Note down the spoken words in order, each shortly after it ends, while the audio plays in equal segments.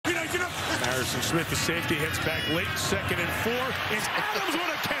Harrison Smith, the safety, heads back late, 2nd and 4. It's Adams with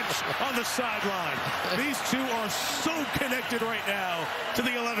a catch on the sideline. These two are so connected right now to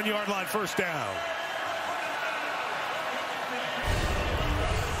the 11-yard line, 1st down.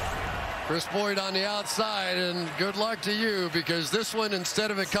 Chris Boyd on the outside, and good luck to you, because this one,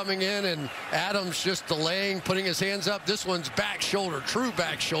 instead of it coming in and Adams just delaying, putting his hands up, this one's back shoulder, true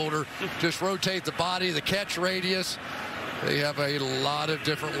back shoulder. Just rotate the body, the catch radius. They have a lot of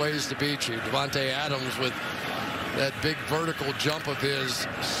different ways to beat you. Davante Adams with that big vertical jump of his,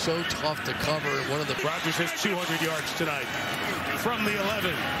 so tough to cover. One of the Rodgers has 200 yards tonight from the 11.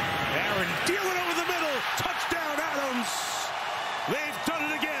 Aaron dealing over the middle. Touchdown, Adams. They've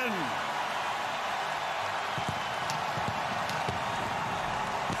done it again.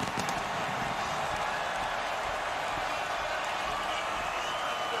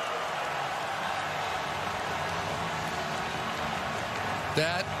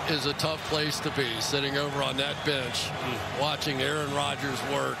 That is a tough place to be, sitting over on that bench, watching Aaron Rodgers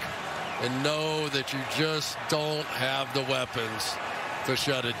work, and know that you just don't have the weapons to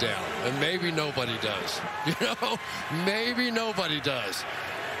shut it down. And maybe nobody does. Maybe nobody does.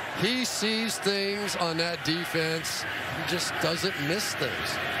 He sees things on that defense. He just doesn't miss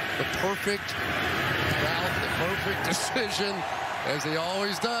things. The perfect route, the perfect decision, as he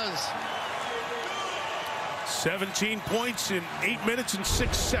always does. 17 points in 8 minutes and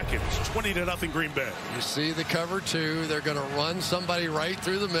 6 seconds. 20-0 Green Bay. You see the cover 2. They're going to run somebody right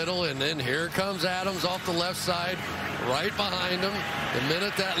through the middle, and then here comes Adams off the left side, right behind him. The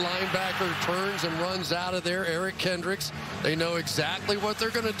minute that linebacker turns and runs out of there, Eric Kendricks, they know exactly what they're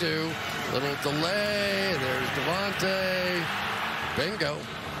going to do. Little delay. There's Davante. Bingo.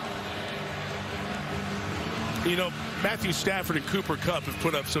 You know, Matthew Stafford and Cooper Kupp have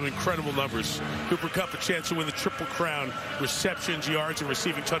put up some incredible numbers. Cooper Kupp a chance to win the Triple Crown, receptions, yards, and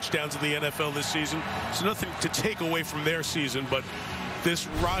receiving touchdowns in the NFL this season. So nothing to take away from their season, but this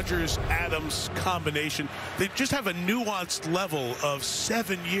Rodgers-Adams combination, they just have a nuanced level of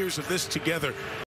 7 years of this together.